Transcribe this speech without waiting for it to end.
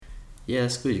Yeah,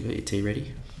 that's good. You got your tea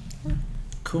ready?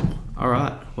 Cool. All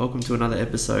right. Welcome to another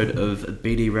episode of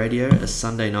BD Radio, a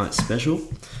Sunday night special.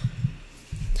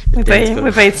 We're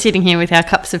both sitting here with our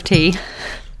cups of tea.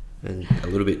 And a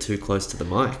little bit too close to the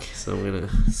mic, so I'm going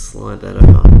to slide that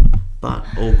over. But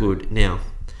all good. Now,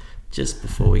 just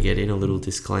before we get in, a little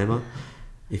disclaimer.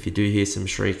 If you do hear some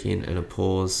shrieking and a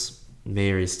pause,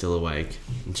 Mia is still awake,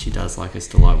 and she does like us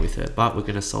to lie with her, but we're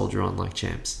going to soldier on like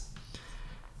champs.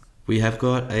 We have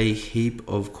got a heap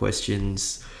of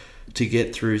questions to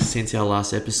get through since our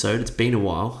last episode. It's been a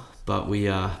while, but we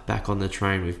are back on the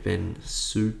train. We've been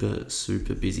super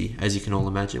busy, as you can all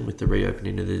imagine, with the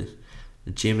reopening of the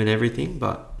gym and everything,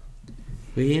 but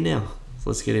we're here now.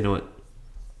 So let's get into it.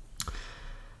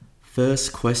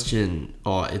 First question.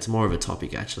 Oh, it's more of a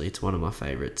topic actually. It's one of my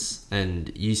favorites,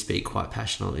 and you speak quite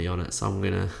passionately on it, so I'm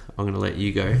gonna let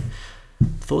you go.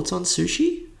 Thoughts on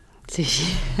sushi?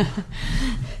 Sushi.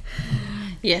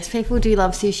 Yes, people do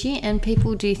love sushi, and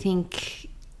people do think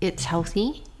it's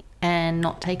healthy and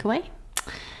not takeaway.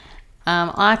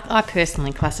 I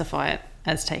personally classify it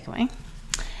as takeaway.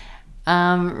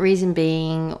 Reason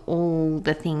being, all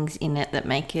the things in it that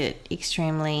make it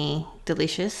extremely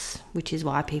delicious, which is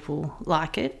why people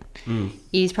like it,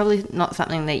 is probably not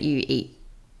something that you eat,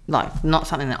 like not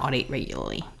something that I'd eat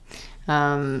regularly.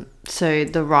 So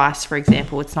the rice, for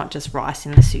example, it's not just rice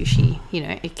in the sushi. You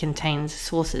know, it contains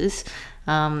sauces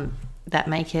that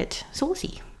make it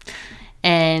saucy.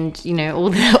 And, you know,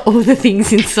 all the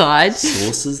things inside.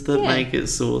 Sauces that make it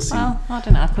saucy. Well, I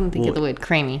don't know. I couldn't think of the word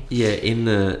creamy. Yeah, in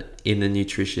the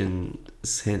nutrition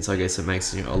sense, I guess it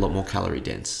makes it a lot more calorie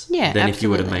dense than absolutely. if you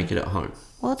were to make it at home.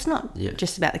 Well, it's not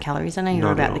just about the calories. I know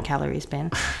you're about the calories,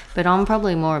 Ben, but I'm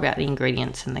probably more about the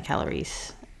ingredients and the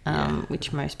calories,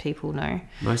 which most people know.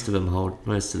 Most of the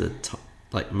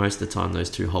time, those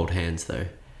two hold hands, though.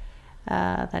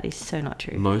 That is so not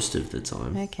true. Most of the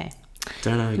time. Okay.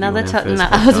 Don't know. I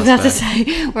was about to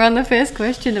say, we're on the first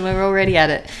question and we're already at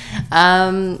it.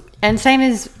 And same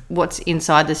as what's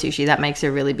inside the sushi, that makes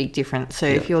a really big difference. So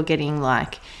if you're getting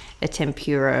like a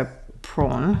tempura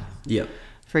prawn,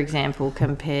 for example,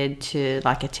 compared to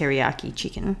like a teriyaki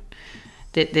chicken,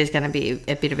 there's going to be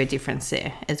a bit of a difference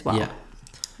there as well.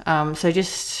 So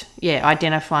just,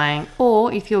 identifying,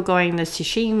 or if you're going the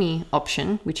sashimi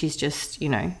option, which is just,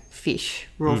 fish,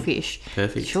 raw fish.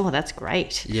 Perfect. Sure, that's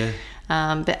great. Yeah.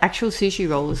 But actual sushi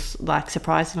rolls, like,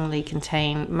 surprisingly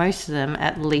contain, most of them,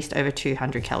 at least over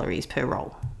 200 calories per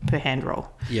roll, per hand roll.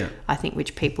 Yeah. I think,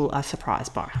 which people are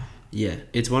surprised by. Yeah.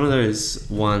 It's one of those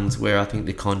ones where I think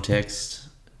the context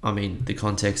of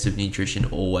nutrition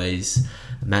always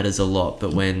matters a lot.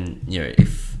 But when,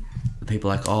 if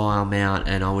people are like, oh, I'm out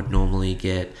and I would normally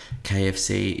get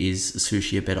KFC, is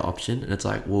sushi a better option? And it's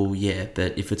like, well, yeah,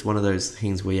 but if it's one of those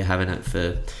things where you're having it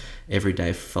for every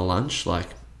day for lunch, like,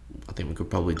 I think we could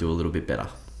probably do a little bit better.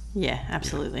 Yeah,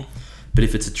 absolutely. But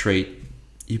if it's a treat,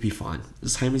 you'd be fine. The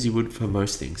same as you would for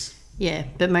most things. Yeah,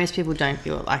 but most people don't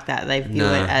view it like that. They view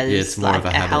it as it's more like of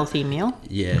a healthy meal.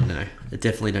 Yeah, no.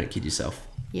 Definitely don't kid yourself.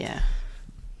 Yeah.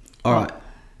 All right.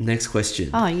 Next question.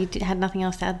 Oh, you had nothing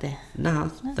else to add there?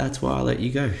 No, that's why I let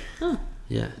you go. Oh.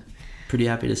 Yeah. Pretty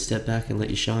happy to step back and let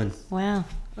you shine. Wow.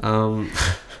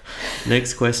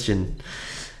 Next question.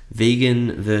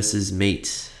 Vegan versus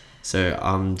meat. So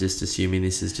I'm just assuming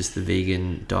this is just the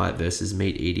vegan diet versus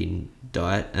meat eating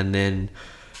diet. And then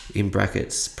in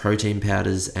brackets, protein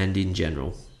powders and in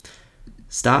general.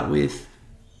 Start with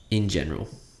in general.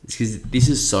 Because this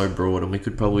is so broad and we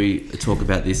could probably talk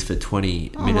about this for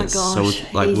 20 minutes. My gosh,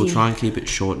 so we'll try and keep it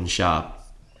short and sharp,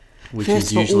 which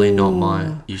is usually not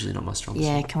my strongest.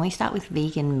 Yeah, can we start with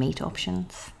vegan meat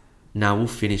options? No, we'll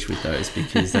finish with those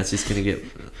because that's just going to get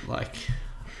like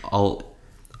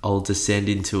I'll descend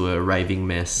into a raving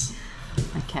mess.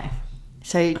 Okay.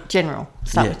 So general.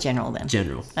 Start with general then.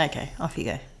 General. Okay, off you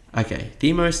go. Okay,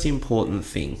 the most important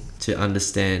thing to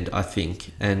understand, I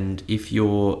think, and if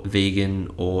you're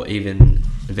vegan or even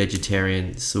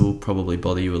vegetarian, this will probably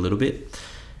bother you a little bit.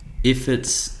 If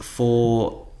it's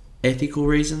for ethical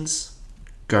reasons,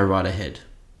 go right ahead.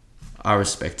 I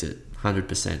respect it,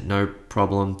 100%, no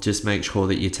problem. Just make sure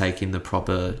that you're taking the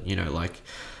proper,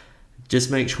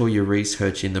 just make sure you're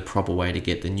researching the proper way to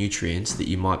get the nutrients that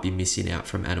you might be missing out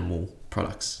from animal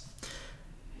products.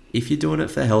 If you're doing it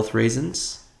for health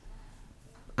reasons,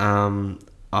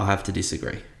 I'll have to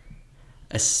disagree.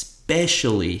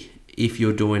 Especially if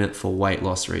you're doing it for weight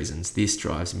loss reasons. This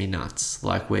drives me nuts.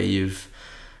 Like where you've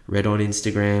read on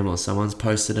Instagram or someone's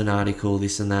posted an article,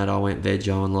 this and that, I went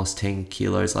veggie and lost 10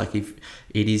 kilos. Like if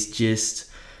it is just,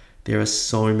 there are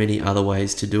so many other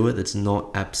ways to do it that's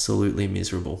not absolutely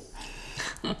miserable.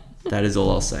 That is all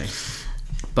I'll say.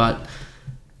 But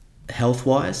health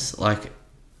wise, like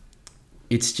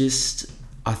it's just,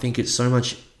 I think it's so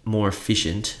much more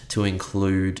efficient to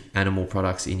include animal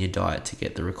products in your diet to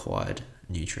get the required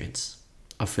nutrients.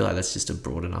 I feel like that's just a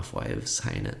broad enough way of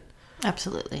saying it.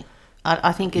 Absolutely.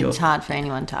 I think it's hard for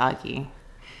anyone to argue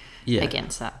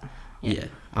against that. Yeah.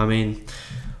 I mean,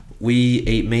 we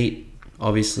eat meat,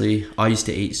 obviously. I used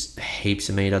to eat heaps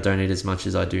of meat. I don't eat as much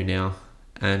as I do now.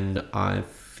 And I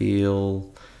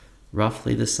feel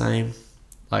roughly the same.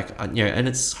 Like, and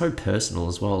it's so personal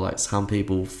as well. Like, some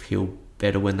people feel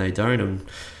better when they don't, and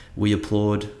we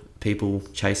applaud people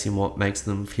chasing what makes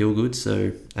them feel good.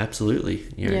 So, absolutely,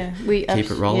 we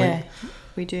keep it rolling. Yeah,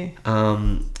 we do.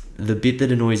 The bit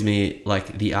that annoys me,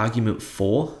 like the argument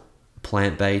for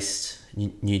plant-based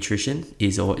nutrition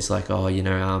is always like,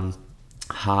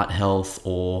 heart health,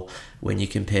 or when you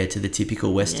compare to the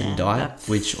typical Western diet,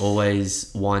 which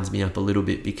always winds me up a little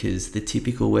bit, because the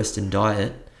typical Western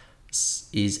diet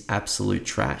is absolute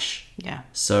trash. Yeah.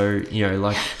 So,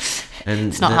 and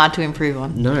it's not hard to improve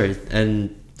on. No.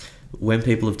 And when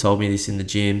people have told me this in the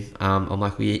gym, I'm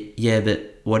like, well, yeah,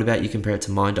 but what about you compare it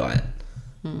to my diet?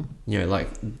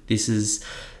 This is,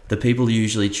 the people who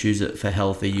usually choose it for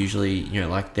health are usually,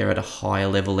 they're at a higher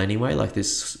level anyway. Like, there's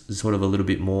sort of a little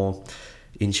bit more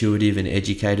intuitive and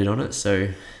educated on it. So,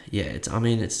 yeah,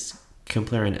 it's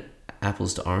comparing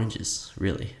apples to oranges,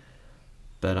 really.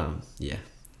 But,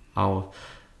 I'll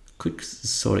could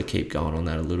sort of keep going on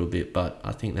that a little bit, but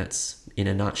I think that's in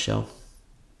a nutshell.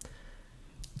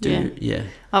 Yeah.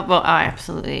 Well, I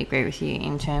absolutely agree with you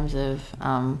in terms of,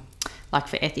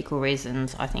 for ethical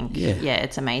reasons, I think,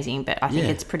 it's amazing, but I think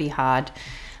it's pretty hard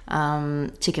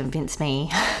to convince me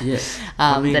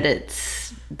that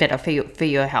it's better for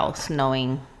your health,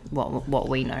 knowing what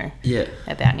we know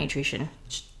about nutrition.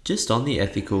 Just on the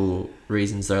ethical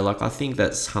reasons, though, I think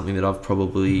that's something that I've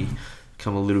probably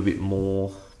come a little bit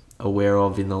more aware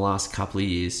of in the last couple of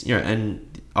years.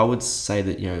 And I would say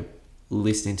that,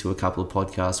 listening to a couple of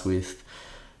podcasts with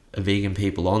vegan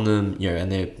people on them,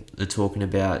 and they're talking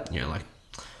about,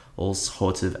 all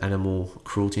sorts of animal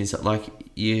cruelty and stuff. Like,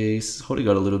 you sort of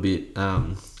got a little bit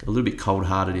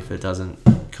cold-hearted if it doesn't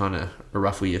kind of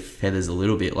ruffle your feathers a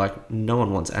little bit. Like, no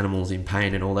one wants animals in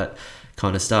pain and all that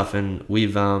kind of stuff. And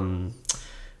we've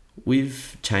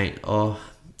changed.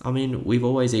 We've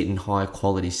always eaten high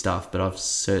quality stuff, but I've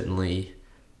certainly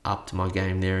upped my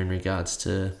game there in regards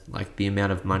to the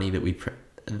amount of money that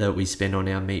we spend on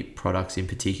our meat products in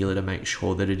particular, to make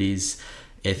sure that it is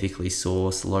ethically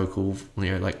sourced, local,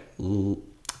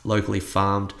 locally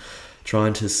farmed,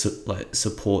 trying to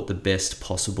support the best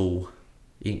possible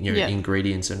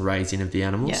ingredients and raising of the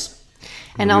animals.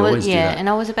 And I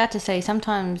was about to say,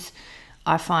 sometimes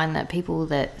I find that people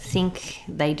that think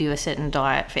they do a certain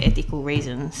diet for ethical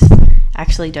reasons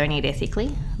actually don't eat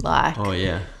ethically.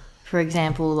 For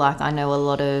example, I know a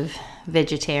lot of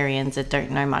vegetarians that don't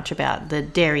know much about the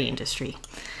dairy industry.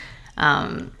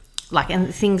 And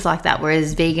things like that.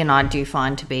 Whereas vegan, I do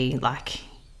find to be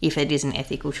if it is an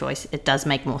ethical choice, it does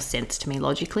make more sense to me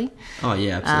logically. Oh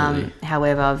yeah, absolutely.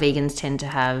 However, vegans tend to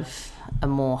have a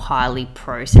more highly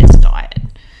processed diet.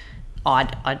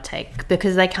 I'd take,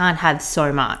 because they can't have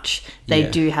so much. They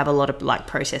do have a lot of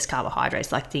processed carbohydrates,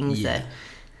 things that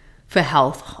for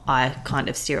health I kind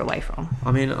of steer away from.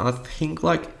 I think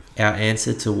our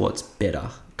answer to what's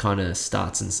better kind of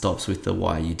starts and stops with the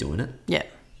why are you doing it. Yeah.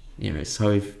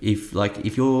 So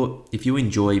if you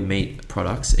enjoy meat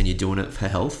products and you're doing it for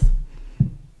health,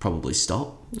 probably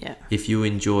stop. Yeah. If you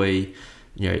enjoy,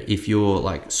 if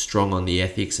you're strong on the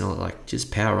ethics and all that,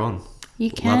 just power on.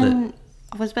 You can.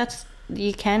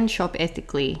 You can shop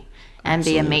ethically and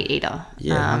Absolutely. Be a meat eater.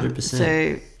 Yeah, 100%.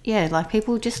 So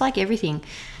people, just like everything,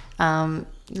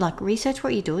 research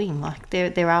what you're doing.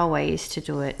 There are ways to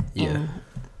do it in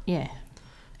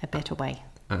a better way.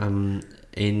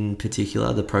 In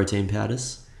particular, the protein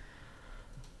powders.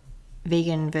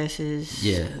 Vegan versus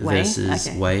whey.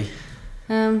 Whey.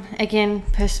 Again,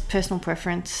 personal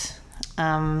preference.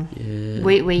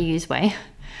 We use whey.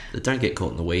 But don't get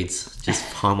caught in the weeds. Just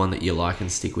find one that you like and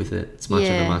stick with it. It's much of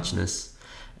a muchness.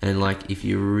 And if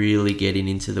you're really getting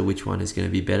into which one is going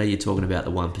to be better, you're talking about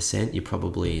the 1%, you're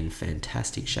probably in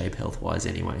fantastic shape health-wise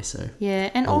anyway. So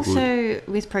and also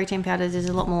with protein powders, there's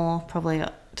a lot more probably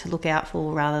to look out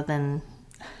for rather than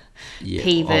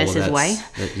pea versus whey.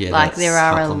 There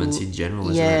are supplements in general,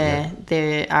 isn't it?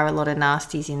 There are a lot of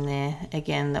nasties in there,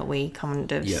 again, that we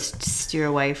kind of steer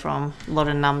away from. A lot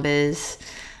of numbers.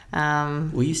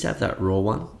 We used to have that raw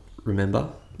one,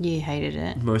 remember? You hated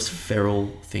it. Most feral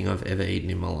thing I've ever eaten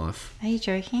in my life. Are you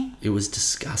joking? It was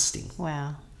disgusting.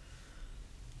 Wow.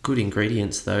 Good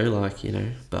ingredients though, like,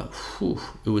 but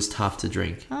it was tough to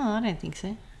drink. Oh, I don't think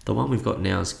so. The one we've got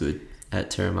now is good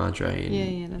at Terra Madre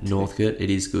in that's Northcote. It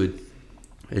is good.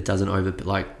 It doesn't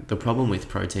the problem with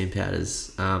protein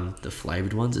powders, the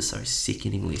flavoured ones are so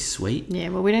sickeningly sweet. Yeah,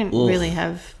 well, we don't really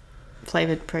have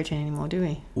flavoured protein anymore, do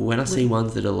we? When I see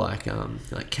ones that are like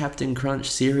Captain Crunch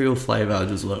cereal flavour, I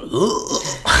just like,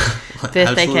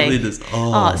 birthday cake.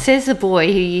 Oh, says the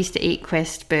boy who used to eat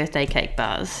Quest birthday cake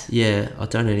bars. Yeah, I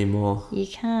don't anymore. You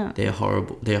can't. They're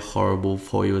horrible. They're horrible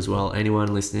for you as well.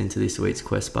 Anyone listening to this week's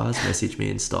Quest bars, message me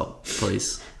and stop,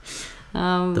 please.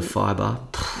 The fibre.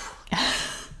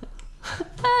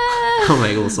 I'll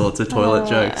make all sorts of toilet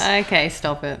jokes. Okay,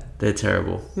 stop it. They're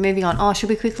terrible. Moving on. Should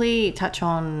we quickly touch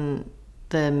on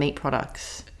the meat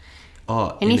products?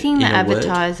 Anything that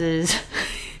advertises...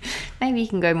 Maybe you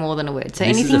can go more than a word. So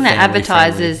this anything that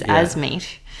advertises as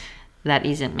meat, that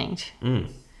isn't meat.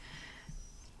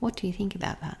 What do you think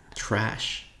about that?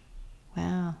 Trash.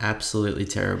 Wow. Absolutely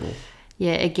terrible.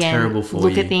 Yeah, again, terrible for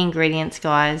look you. at the ingredients,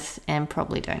 guys, and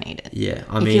probably don't eat it. Yeah,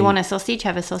 if you want a sausage,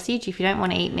 have a sausage. If you don't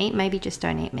want to eat meat, maybe just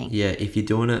don't eat meat. Yeah, if you're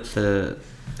doing it for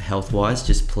health-wise,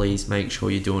 just please make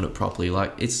sure you're doing it properly.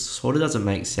 Like, it sort of doesn't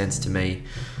make sense to me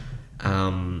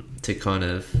to kind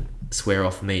of swear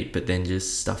off meat, but then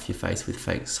just stuff your face with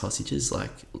fake sausages. Like,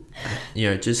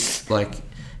 just like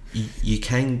you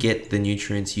can get the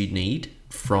nutrients you need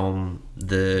from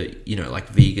the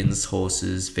like vegans,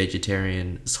 horses,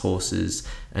 vegetarian horses,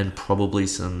 and probably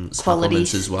some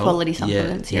supplements as well. Quality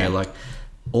supplements, yeah. Like,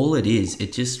 all it is,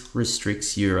 it just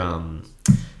restricts your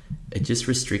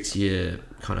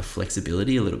kind of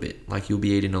flexibility a little bit. Like, you'll be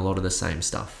eating a lot of the same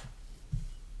stuff.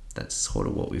 That's sort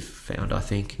of what we've found, I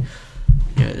think.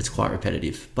 It's quite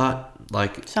repetitive, but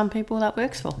like, some people that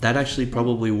works for. That actually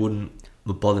probably wouldn't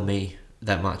bother me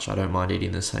that much. I don't mind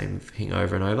eating the same thing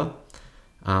over and over.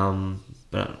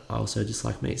 But I also just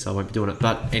like meat, so I won't be doing it.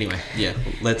 But anyway, yeah,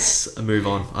 let's move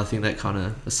on. I think that kind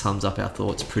of sums up our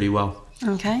thoughts pretty well.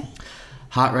 Okay.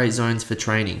 Heart rate zones for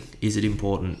training. Is it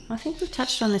important? I think we've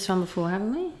touched on this one before,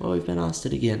 haven't we? Well, we've been asked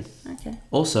it again. Okay.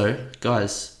 Also,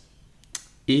 guys,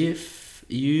 if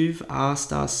you've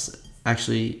asked us,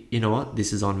 actually, you know what?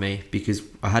 This is on me, because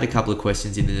I had a couple of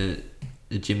questions in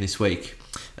the gym this week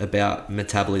about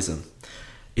metabolism.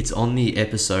 It's on the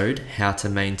episode, How to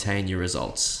Maintain Your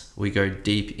Results. We go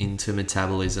deep into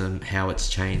metabolism, how it's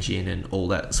changing, and all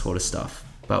that sort of stuff.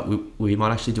 But we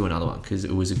might actually do another one, because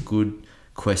it was a good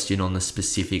question on the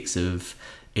specifics of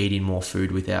eating more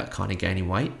food without kind of gaining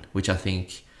weight, which I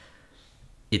think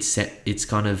it's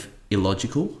kind of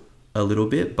illogical a little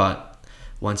bit, but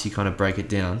once you kind of break it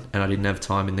down, and I didn't have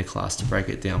time in the class to break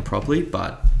it down properly,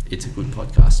 but it's a good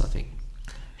podcast, I think.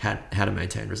 How to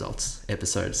Maintain Results,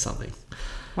 episode something.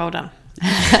 Well done.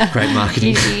 Great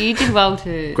marketing. You did well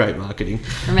to... Great marketing.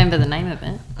 Remember the name of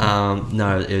it?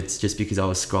 No, it's just because I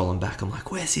was scrolling back. I'm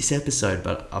like, where's this episode?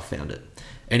 But I found it.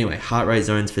 Anyway, heart rate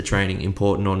zones for training,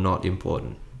 important or not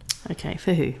important? Okay,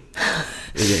 for who?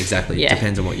 Yeah, exactly. Yeah.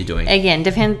 Depends on what you're doing. Again,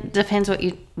 depends what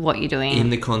you're doing. In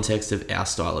the context of our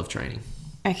style of training.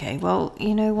 Okay, well,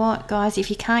 you know what, guys? If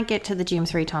you can't get to the gym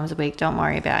 3 times a week, don't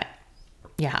worry about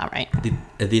your heart rate.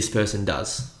 This person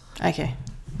does. Okay.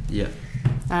 Yeah.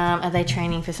 Are they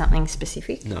training for something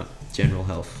specific? No, general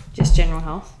health. Just general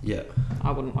health? Yeah.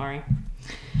 I wouldn't worry.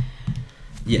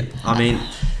 Yeah, I mean,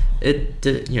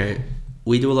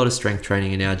 we do a lot of strength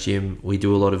training in our gym. We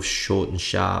do a lot of short and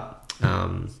sharp,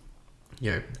 AMRAPs,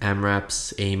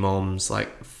 EMOMs,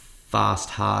 like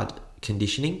fast, hard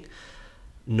conditioning,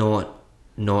 not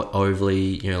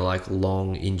overly, like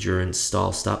long endurance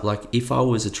style stuff. Like, if I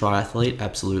was a triathlete,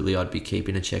 absolutely, I'd be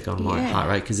keeping a check on my heart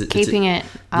rate, because keeping it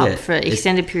up for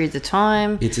extended periods of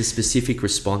time. It's a specific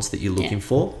response that you're looking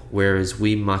for, whereas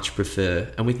we much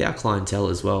prefer, and with our clientele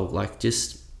as well, like,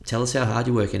 just tell us how hard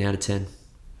you're working out of 10.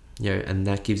 And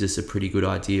that gives us a pretty good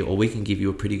idea, or we can give you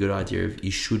a pretty good idea of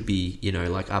you should be,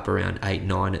 like up around 8,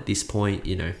 9 at this point,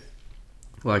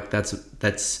 Like,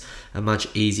 that's a much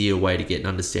easier way to get an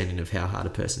understanding of how hard a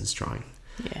person's trying.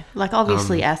 Yeah. Like,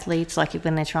 obviously athletes, like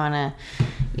when they're trying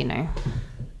to,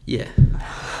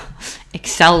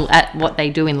 excel at what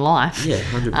they do in life. Yeah,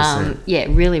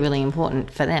 100%. Really, really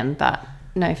important for them. But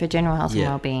no, for general health and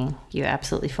well-being, you're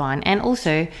absolutely fine. And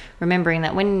also remembering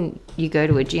that when you go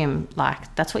to a gym,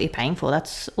 like, that's what you're paying for.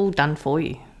 That's all done for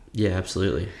you. Yeah,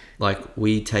 absolutely. Like,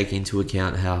 we take into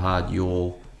account how hard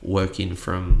you're working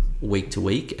from week to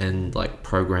week, and like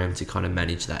program to kind of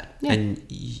manage that. And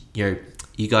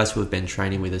you guys who have been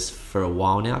training with us for a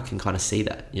while now can kind of see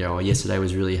that. Yesterday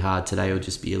was really hard, today will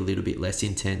just be a little bit less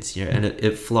intense, and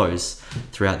it flows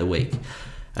throughout the week.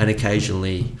 And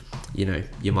occasionally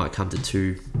you might come to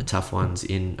 2 tough ones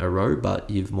in a row, but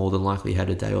you've more than likely had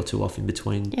a day or 2 off in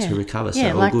between to recover.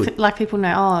 So all good. Like people know,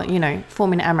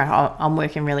 4-minute AMRAP, I'm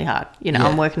working really hard.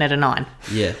 I'm working at a 9.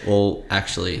 Yeah. Well,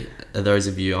 actually, those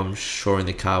of you, I'm sure in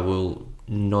the car will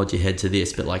nod your head to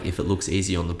this, but like if it looks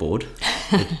easy on the board,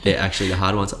 they're actually the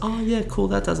hard ones. Oh yeah, cool.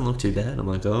 That doesn't look too bad. I'm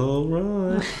like, oh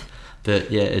right.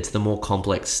 But yeah, it's the more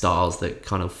complex styles that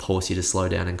kind of force you to slow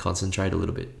down and concentrate a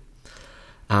little bit.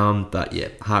 But yeah,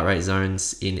 heart rate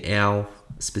zones in our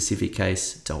specific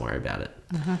case, don't worry about it.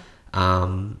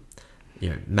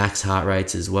 Max heart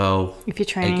rates as well. If you're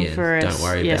training for a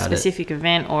specific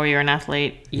event or you're an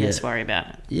athlete, yes, worry about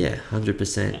it. Yeah,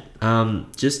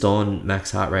 100%. Just on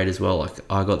max heart rate as well, like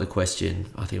I got the question,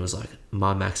 I think it was like,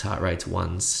 my max heart rate's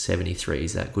 173.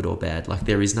 Is that good or bad? Like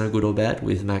there is no good or bad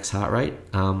with max heart rate.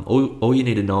 All you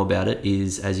need to know about it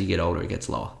is as you get older, it gets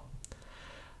lower.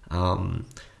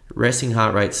 Resting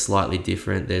heart rate's slightly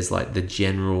different. There's like the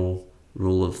general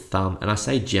rule of thumb. And I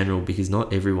say general because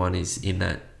not everyone is in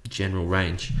that general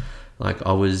range. Like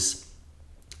I was,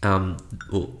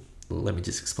 let me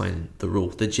just explain the rule.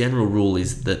 The general rule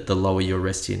is that the lower your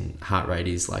resting heart rate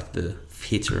is, like the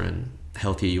fitter and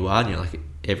healthier you are. Like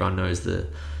everyone knows the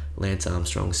Lance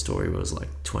Armstrong story where it was like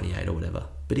 28 or whatever.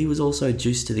 But he was also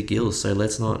juiced to the gills. So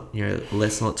let's not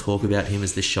talk about him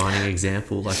as the shining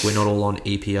example. Like we're not all on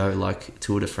EPO like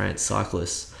Tour de France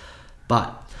cyclists.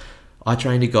 But I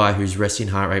trained a guy whose resting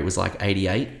heart rate was like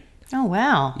 88. Oh,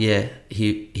 wow. Yeah,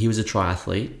 he was a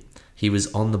triathlete. He was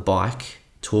on the bike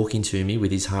talking to me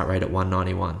with his heart rate at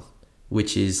 191,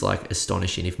 which is like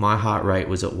astonishing. If my heart rate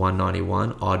was at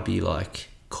 191, I'd be like,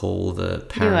 call the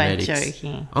paramedics. You are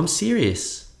joking. I'm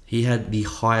serious. He had the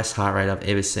highest heart rate I've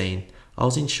ever seen. I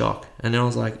was in shock. And then I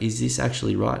was like, is this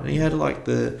actually right? And he had like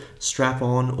the strap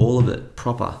on, all of it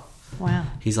proper. Wow.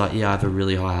 He's like, yeah, I have a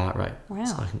really high heart rate.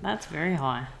 Wow, that's very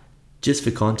high. Just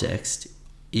for context,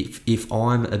 if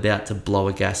I'm about to blow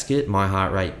a gasket, my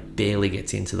heart rate barely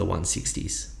gets into the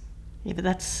 160s. Yeah, but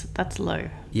that's low.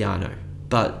 Yeah, I know.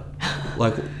 But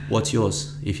like, what's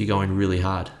yours if you're going really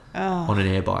hard on an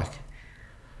air bike?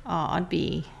 Oh, I'd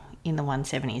be in the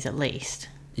 170s at least.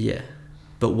 Yeah.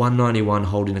 But 191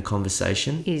 holding a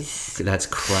conversation, that's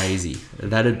crazy.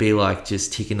 That'd be like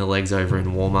just ticking the legs over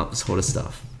in warm-up sort of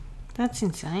stuff. That's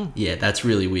insane. Yeah, that's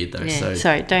really weird though. Yeah.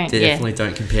 So definitely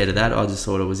don't compare to that. I just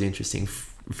thought it was interesting.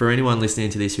 For anyone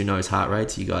listening to this who knows heart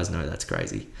rates, you guys know that's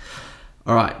crazy.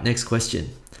 All right, next question.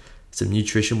 Some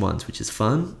nutrition ones, which is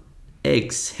fun.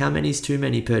 Eggs. How many is too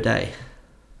many per day?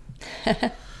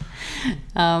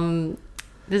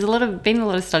 There's been a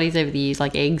lot of studies over the years,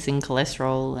 like eggs and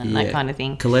cholesterol and that kind of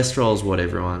thing. Cholesterol is what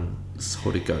everyone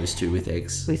sort of goes to with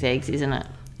eggs. With eggs, isn't it?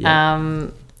 Yeah.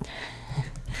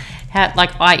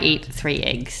 I eat 3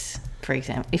 eggs, for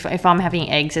example. If I'm having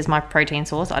eggs as my protein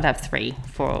source, I'd have 3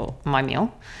 for my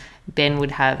meal. Ben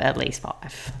would have at least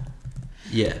 5.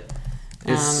 Yeah.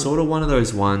 It's sort of one of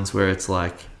those ones where it's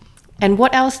like... And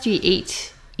what else do you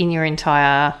eat in your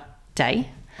entire day?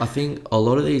 I think a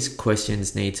lot of these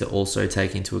questions need to also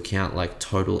take into account like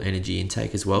total energy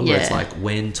intake as well, where it's like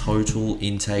when total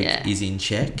intake is in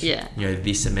check,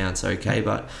 this amount's okay,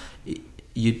 but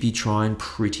you'd be trying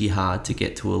pretty hard to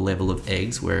get to a level of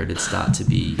eggs where it'd start to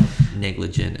be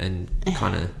negligent and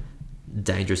kind of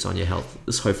dangerous on your health.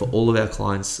 So for all of our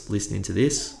clients listening to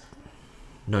this,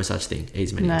 no such thing. Eat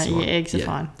as many eggs you want. Eggs are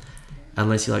fine.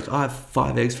 Unless you're like, I have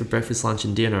 5 eggs for breakfast, lunch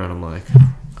and dinner, and I'm like...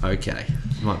 Okay,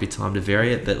 might be time to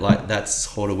vary it, but like that's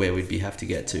sort of where we'd have to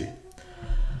get to.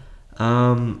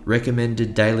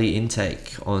 Recommended daily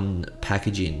intake on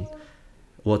packaging.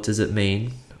 What does it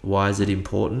mean? Why is it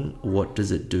important? What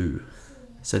does it do?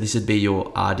 So this would be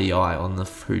your RDI on the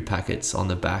food packets on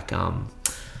the back, on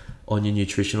your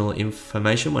nutritional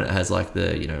information when it has like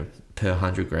the, per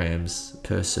 100 grams,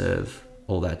 per serve,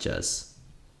 all that jazz.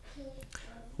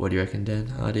 What do you reckon, Dan?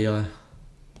 RDI?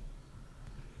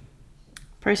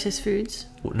 Processed foods?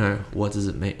 No, what does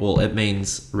it mean? Well, it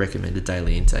means recommended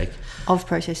daily intake. Of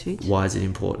processed foods? Why is it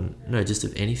important? No, just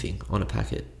of anything on a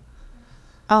packet.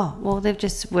 Oh, well, they've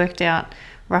just worked out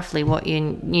roughly what your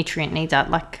nutrient needs are.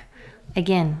 Like,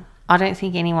 again, I don't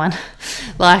think anyone...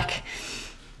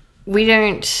 we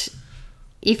don't...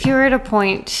 If you're at a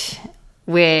point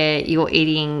where you're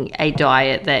eating a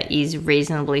diet that is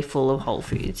reasonably full of whole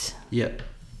foods... Yep.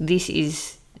 This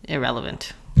is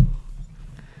irrelevant.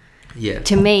 Yeah.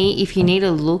 To me, if you need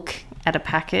to look at a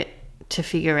packet to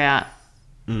figure out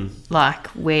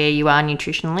where you are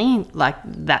nutritionally,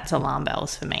 that's alarm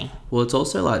bells for me. Well, it's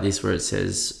also like this where it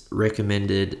says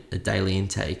recommended a daily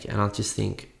intake, and I just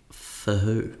think, for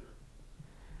who?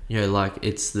 like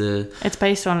it's It's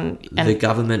based on the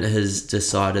government has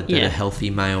decided that Yeah. a healthy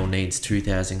male needs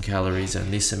 2,000 calories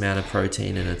and this amount of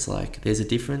protein, and it's like there's a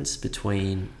difference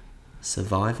between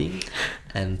surviving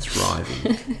and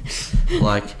thriving.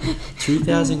 Like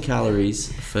 2,000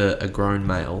 calories for a grown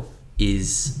male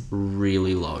is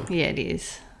really low, yeah, it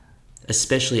is.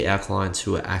 especially our clients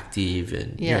who are active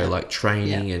and Yeah. like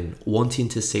training Yeah. and wanting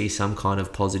to see some kind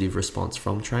of positive response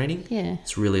from training. Yeah.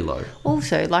 It's really low.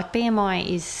 Also, like BMI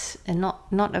is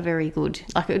not a very good.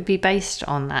 Like it would be based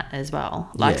on that as well.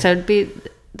 Like Yeah. so, it'd be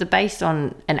based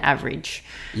on an average.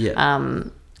 Yeah.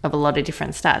 Of a lot of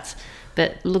different stats.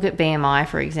 But look at BMI,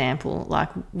 for example. Like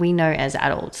we know as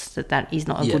adults that is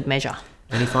not a Yeah. good measure.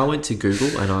 And if I went to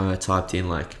Google and I typed in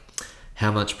like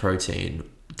how much protein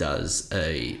does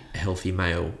a healthy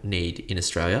male need in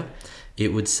Australia,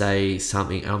 it would say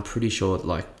something, and I'm pretty sure,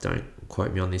 like, don't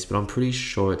quote me on this, but I'm pretty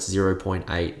sure it's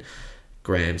 0.8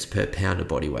 grams per pound of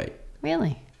body weight.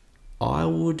 Really? I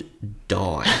would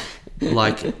die.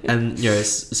 Like, and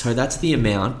so that's the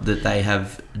amount that they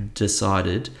have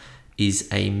decided is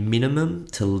a minimum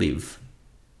to live.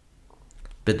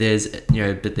 But there's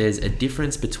a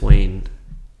difference between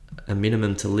a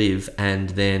minimum to live and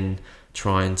then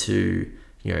trying to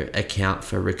account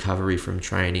for recovery from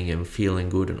training and feeling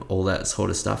good and all that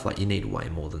sort of stuff. Like you need way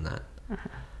more than that.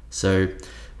 So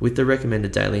with the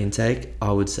recommended daily intake,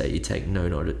 I would say you take no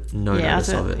notice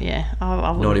of it. Yeah, I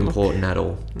Not wouldn't important at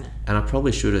all. And I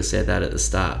probably should have said that at the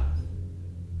start,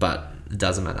 but it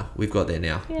doesn't matter. We've got there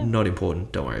now. Yeah. Not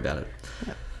important. Don't worry about it.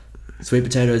 Yep. Sweet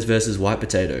potatoes versus white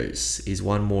potatoes. Is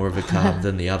one more of a carb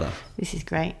than the other? This is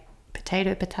great.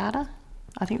 Potato, patata.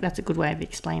 I think that's a good way of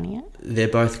explaining it. They're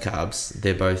both carbs.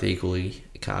 They're both equally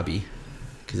carby,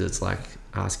 because it's like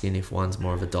asking if one's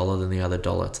more of a dollar than the other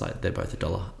dollar. It's like they're both a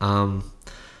dollar.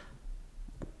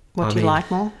 What do you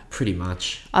like more? Pretty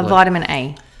much. Vitamin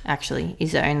A actually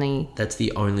is the only That's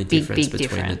the only big difference between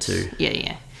difference. the two.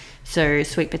 Yeah. So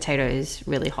sweet potato is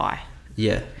really high.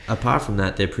 Yeah. Apart from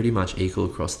that, they're pretty much equal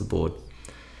across the board.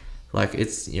 Like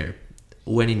it's,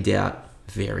 when in doubt,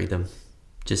 vary them.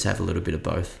 Just have a little bit of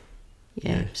both.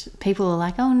 Yeah. People are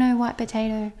like, oh no, white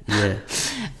potato. Yeah.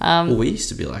 Well, we used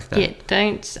to be like that. Yeah,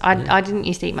 don't. I didn't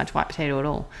used to eat much white potato at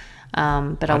all. But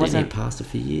I didn't wasn't. eat pasta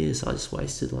for years. I just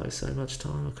wasted like so much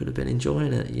time. I could have been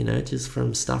enjoying it, just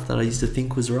from stuff that I used to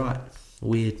think was right.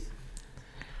 Weird.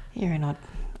 You're an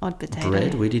odd potato.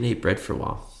 Bread? We didn't eat bread for a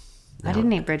while. I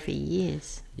didn't eat bread for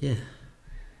years. Yeah.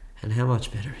 And how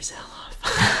much better is our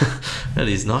life? That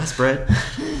is nice bread.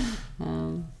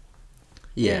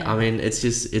 Yeah, I mean,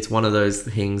 it's one of those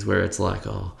things where it's like,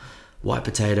 oh, white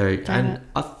potato. And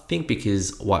I think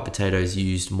because white potato is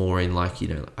used more in like,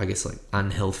 I guess like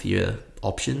unhealthier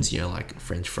options, like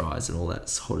French fries and all that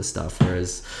sort of stuff.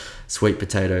 Whereas sweet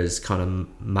potatoes kind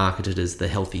of marketed as the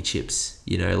healthy chips,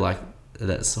 like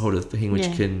that sort of thing,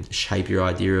 which can shape your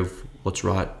idea of what's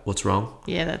right, what's wrong.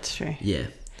 Yeah, that's true. Yeah.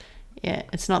 Yeah,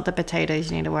 it's not the potatoes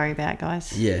you need to worry about,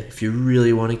 guys. Yeah, if you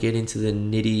really want to get into the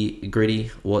nitty gritty,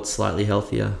 what's slightly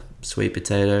healthier? Sweet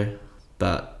potato,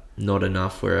 but not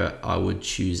enough where I would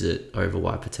choose it over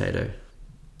white potato.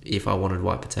 If I wanted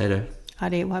white potato.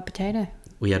 I'd eat white potato.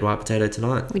 We had white potato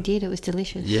tonight. We did, it was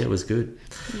delicious. Yeah, it was good.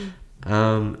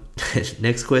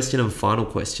 Next question and final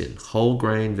question. Whole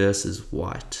grain versus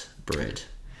white bread.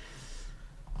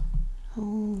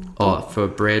 For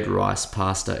bread, rice,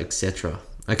 pasta, etc.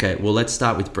 Okay, well, let's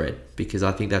start with bread because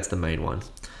I think that's the main one.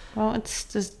 Well, it's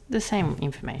just the same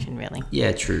information, really.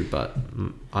 Yeah, true, but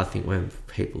I think when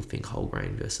people think whole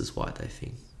grain versus white, they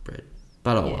think bread.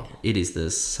 But well, it is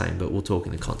the same, but we'll talk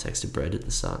in the context of bread at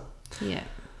the start. Yeah.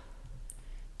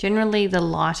 Generally, the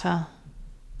lighter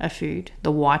a food,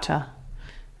 the whiter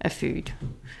a food,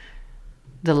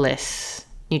 the less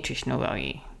nutritional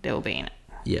value there will be in it.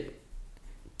 Yeah.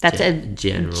 That's a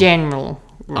general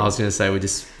rule. I was going to say we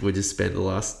just spent the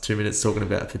last 2 minutes talking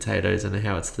about potatoes and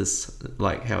how it's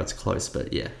how it's close,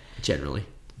 but yeah, generally.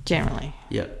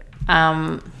 Yeah.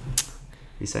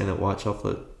 You saying that white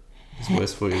chocolate is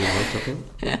worse for you than white chocolate?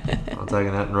 I'm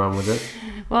taking that and running with it.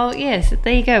 Well, yes,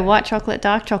 there you go. White chocolate,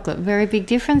 dark chocolate. Very big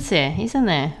difference there, isn't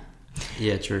there?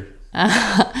 Yeah, true.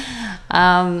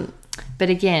 But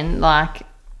again, like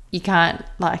you can't,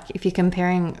 like if you're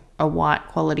comparing a white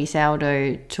quality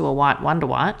sourdough to a white Wonder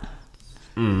White,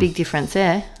 big difference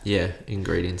there. Yeah,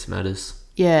 ingredients matters.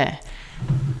 Yeah.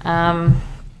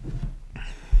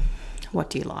 What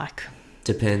do you like?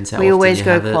 Depends how we often always you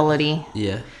go have it. quality.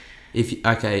 Yeah.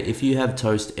 If you have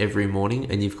toast every morning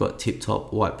and you've got tip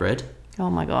top white bread, Oh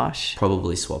my gosh.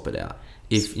 probably swap it out.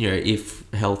 if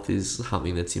health is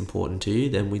something that's important to you,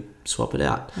 then we swap it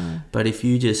out. But if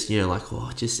you just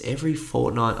just every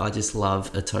fortnight I just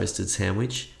love a toasted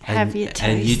sandwich, Have your toasty.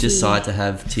 and you decide to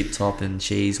have Tip Top and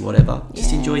cheese, whatever,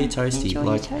 just enjoy your toasty. Enjoy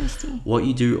your toasty. What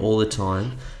you do all the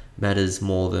time matters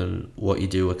more than what you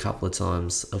do a couple of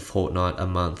times a fortnight, a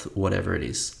month, whatever it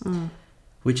is.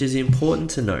 Which is important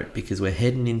to note because we're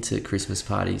heading into Christmas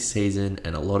party season,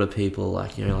 and a lot of people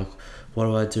what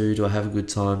do I do? Do I have a good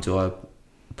time? Do I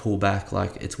pull back?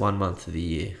 It's 1 month of the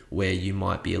year where you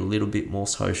might be a little bit more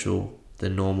social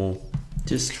than normal.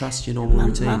 Just trust your normal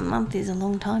routine. Month is a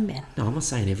long time, Ben. No, I'm not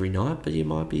saying every night, but you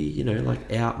might be,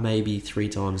 out maybe 3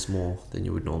 times more than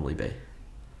you would normally be.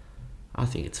 I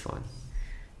think it's fine.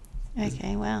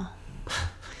 Okay, wow.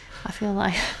 I feel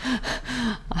like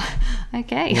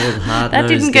okay. That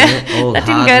didn't go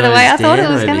the way I thought it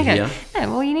was going to go. Yeah,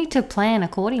 well, you need to plan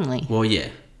accordingly. Well, yeah.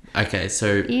 Okay,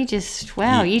 so you just said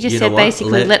what?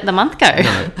 basically let the month go.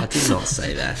 No, I did not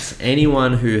say that.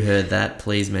 Anyone who heard that,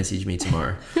 please message me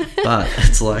tomorrow. But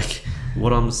it's like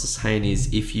what I'm saying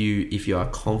is if you are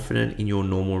confident in your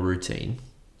normal routine,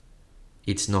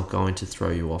 it's not going to throw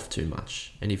you off too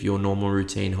much. And if your normal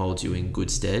routine holds you in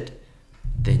good stead,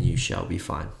 then you shall be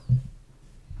fine.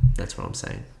 That's what I'm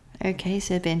saying. Okay,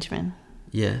 Sir Benjamin.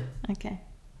 Yeah. Okay.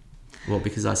 Well,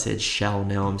 because I said shall,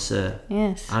 now I'm sir.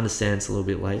 Yes. I understand it's a little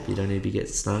bit late, but you don't need to get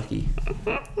snarky.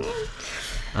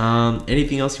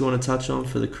 Anything else you want to touch on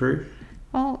for the crew?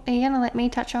 Well, are you going to let me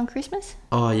touch on Christmas?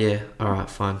 Oh, yeah. All right,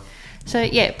 fine. So,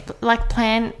 yeah,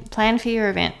 plan for your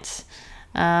events.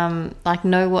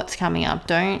 Know what's coming up.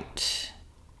 Don't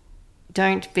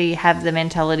have the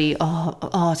mentality,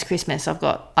 oh, it's Christmas, I've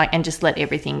got, and just let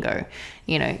everything go.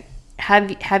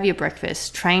 Have your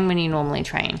breakfast, train when you normally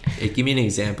train. Give me an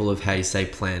example of how you say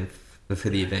plan for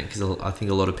the event, because I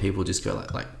think a lot of people just go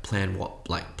plan what,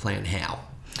 plan how.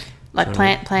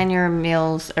 Plan your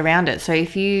meals around it. So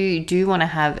if you do want to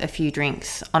have a few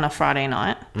drinks on a Friday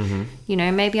night,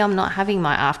 maybe I'm not having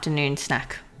my afternoon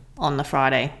snack on the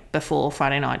Friday before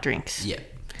Friday night drinks. Yeah.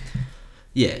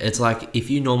 Yeah, it's like if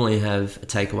you normally have a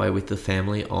takeaway with the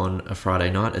family on a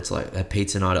Friday night, it's like a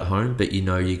pizza night at home, but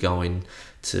you're going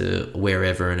to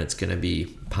wherever and it's going to be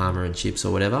Parma and chips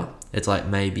or whatever. It's like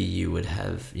maybe you would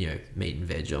have, meat and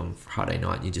veg on Friday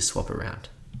night and you just swap around.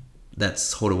 That's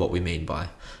sort of what we mean by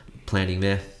planning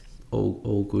there.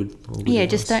 All good. Yeah,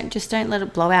 just don't let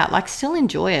it blow out. Still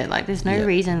enjoy it. There's no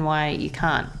reason why you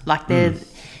can't.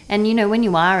 And when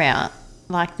you are out,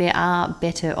 there are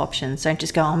better options. Don't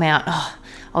just go, I'm out,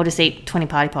 I'll just eat 20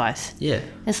 party pies. Yeah.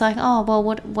 It's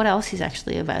what else is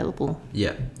actually available?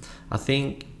 Yeah. I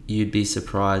think you'd be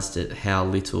surprised at how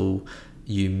little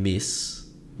you miss,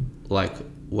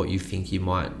 what you think you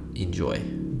might enjoy.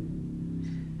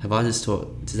 Have I just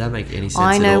taught? Does that make any sense?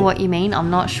 I know what you mean. I'm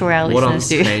not sure our listeners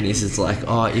do. What I'm saying is it's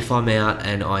if I'm out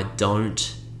and I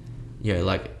don't,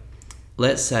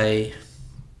 let's say,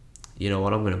 I'm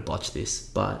going to botch this,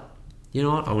 but you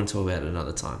know what? I want to talk about it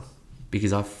another time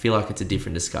because I feel like it's a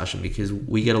different discussion because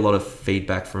we get a lot of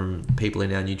feedback from people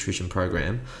in our nutrition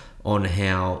program on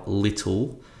how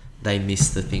little they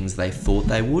miss the things they thought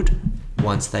they would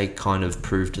once they kind of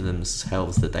prove to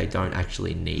themselves that they don't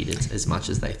actually need it as much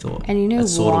as they thought. And that's why?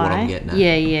 Sort of what I'm getting at.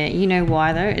 Yeah. You know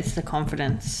why though? It's the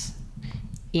confidence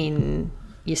in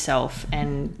yourself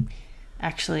and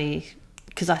actually...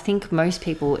 Because I think most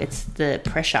people, it's the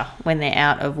pressure when they're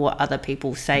out of what other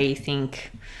people say, think,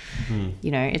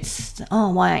 it's,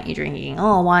 why aren't you drinking?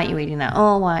 Oh, why aren't you eating that?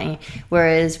 Oh, why aren't you?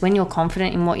 Whereas when you're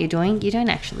confident in what you're doing, you don't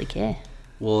actually care.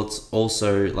 Well, it's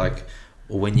also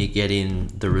when you get in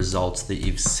the results that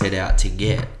you've set out to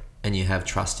get and you have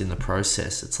trust in the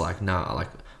process, it's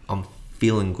I'm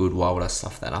feeling good. Why would I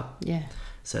stuff that up? Yeah.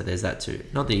 So there's that too.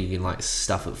 Not that you can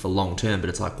stuff it for long term, but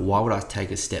it's why would I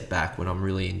take a step back when I'm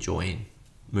really enjoying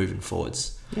moving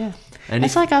forwards? Yeah. And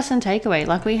it's like us and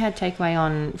takeaway. We had takeaway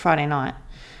on Friday night.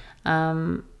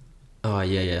 Oh,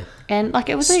 yeah. And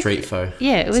it was street pho.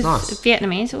 Yeah, it was nice.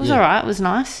 Vietnamese. It was all right. It was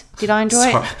nice. Did I enjoy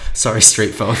it? Sorry,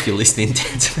 street pho, if you're listening.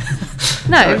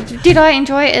 No. Did I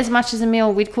enjoy it as much as a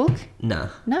meal we'd cook? No.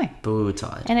 But we were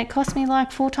tired. And it cost me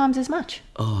 4 times as much.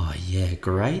 Oh, yeah.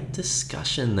 Great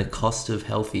discussion. The cost of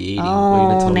healthy eating. Oh, we're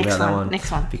going to talk about that one.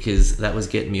 Next one. Because that was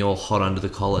getting me all hot under the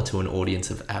collar to an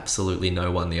audience of absolutely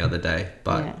no one the other day.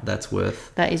 But that's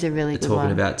worth that is a really good talking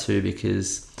one. about too,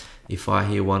 because if I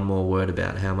hear one more word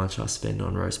about how much I spend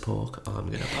on roast pork, I'm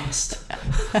going to bust.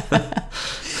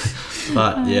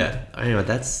 But yeah, anyway,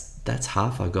 that's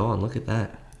half I go on. Look at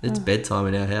that. It's bedtime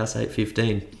in our house,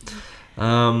 8:15.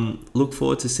 Look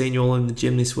forward to seeing you all in the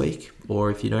gym this week. Or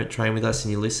if you don't train with us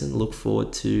and you listen, look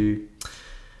forward to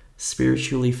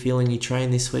spiritually feeling your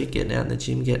train this week, getting out in the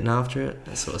gym, getting after it.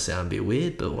 That sort of sound a bit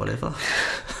weird, but whatever.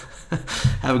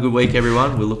 Have a good week,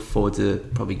 everyone. We look forward to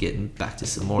probably getting back to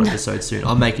some more episodes soon.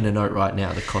 I'm making a note right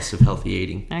now, the cost of healthy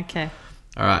eating. Okay.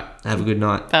 All right. Have a good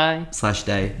night. Bye.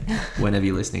 /day, whenever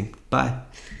you're listening. Bye.